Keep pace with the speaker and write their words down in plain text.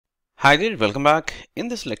Hi there, welcome back. In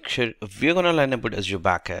this lecture, we're going to learn about Azure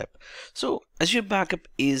Backup. So, Azure Backup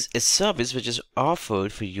is a service which is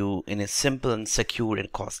offered for you in a simple and secure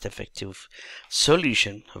and cost-effective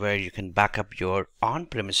solution where you can back up your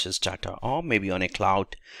on-premises data or maybe on a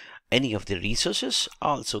cloud. Any of the resources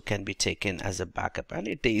also can be taken as a backup, and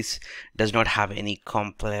does not have any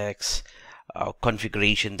complex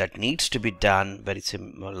configuration that needs to be done. Very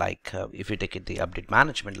similar, like if you take it the update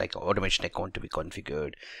management, like automation account to be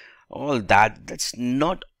configured, all that's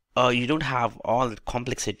not you don't have all the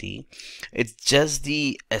complexity. It's just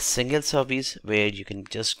a single service where you can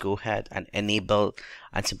just go ahead and enable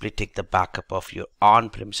and simply take the backup of your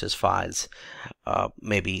on-premises files,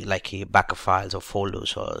 maybe like a backup files or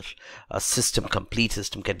folders, or a complete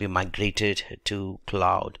system can be migrated to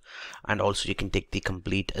cloud. And also you can take the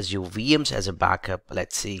complete Azure VMs as a backup.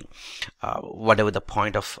 Let's see, whatever the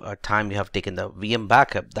point of time you have taken the VM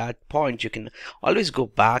backup, that point you can always go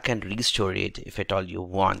back and restore it if at all you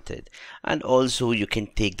want it. And also you can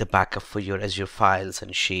take the backup for your Azure files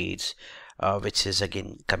and sheets, which is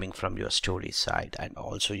again coming from your storage side. And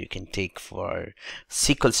also you can take for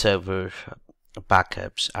SQL Server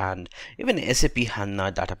backups, and even SAP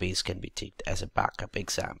HANA database can be taken as a backup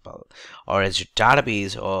example, or Azure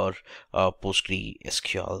database, or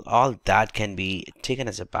PostgreSQL. All that can be taken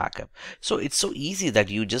as a backup. So it's so easy that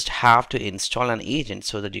you just have to install an agent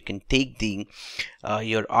so that you can take the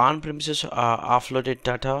your on-premises offloaded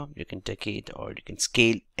data. You can take it or you can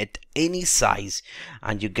scale at any size,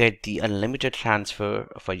 and you get the unlimited transfer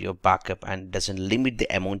for your backup, and doesn't limit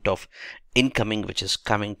the amount of incoming which is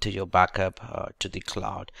coming to your backup to the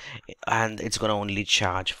cloud. And it's going to only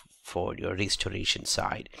charge for your restoration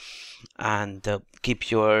side, and keep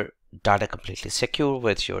your data completely secure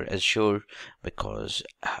with your Azure, because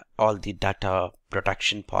all the data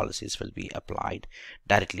protection policies will be applied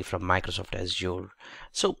directly from Microsoft Azure.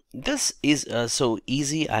 So this is so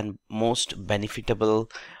easy and most benefitable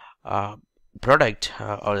product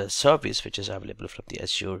or a service which is available from the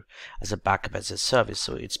Azure as a backup as a service.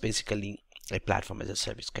 So it's basically a platform as a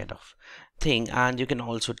service kind of thing. And you can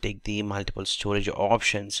also take the multiple storage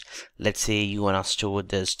options. Let's say you want to store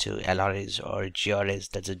this to LRS or GRS,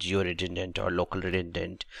 that's a geo redundant or local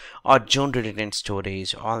redundant or zone redundant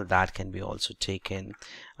storage. All that can be also taken,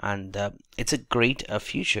 and it's a great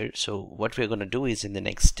feature. So what we're going to do is, in the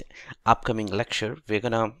next upcoming lecture, we're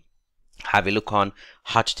going to have a look on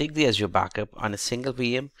how to take the Azure backup on a single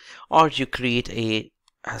VM, or you create a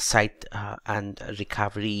site and a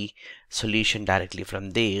recovery solution directly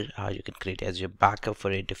from there. You can create Azure backup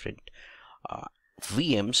for a different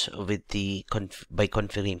VMs with the by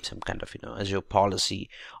configuring some kind of Azure policy.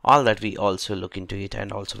 All that we also look into it,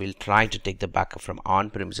 and also we'll try to take the backup from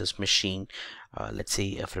on-premises machine, let's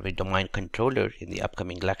say from a domain controller, in the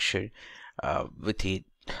upcoming lecture, with a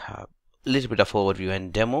little bit of overview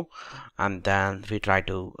and demo, and then we try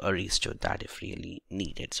to restore that if really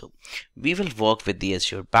needed. So we will work with the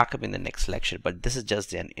Azure backup in the next lecture, but this is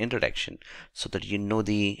just an introduction so that you know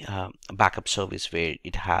the backup service, where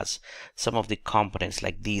it has some of the components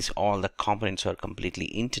like these. All the components are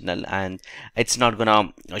completely internal, and it's not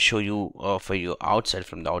gonna show you for you outside,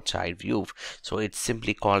 from the outside view. So it's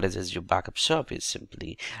simply called as Azure Backup Service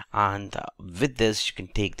simply. And with this, you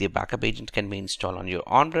can take the backup agent can be installed on your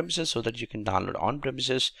on-premises, so that you can download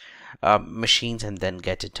on-premises machines and then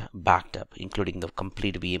get it backed up, including the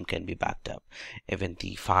complete VM can be backed up, even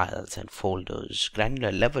the files and folders,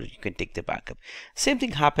 granular level you can take the backup. Same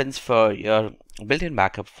thing happens for your built-in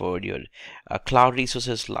backup for your cloud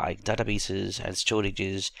resources like databases and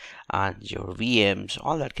storages and your VMs.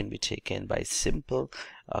 All that can be taken by simple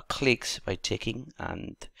clicks by taking,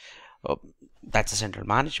 and that's the central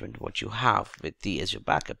management what you have with the Azure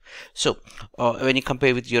backup. So when you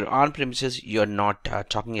compare with your on-premises, you're not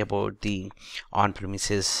talking about the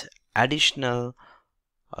on-premises additional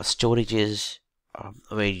storages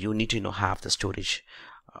where you need to have the storage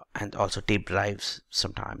and also tape drives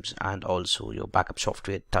sometimes, and also your backup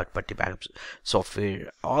software, third-party backup software.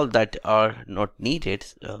 All that are not needed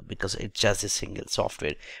because it's just a single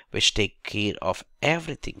software which take care of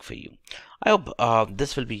everything for you. I hope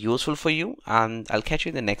this will be useful for you, and I'll catch you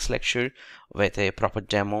in the next lecture with a proper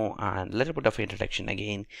demo and a little bit of introduction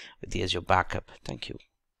again with the Azure backup. Thank you.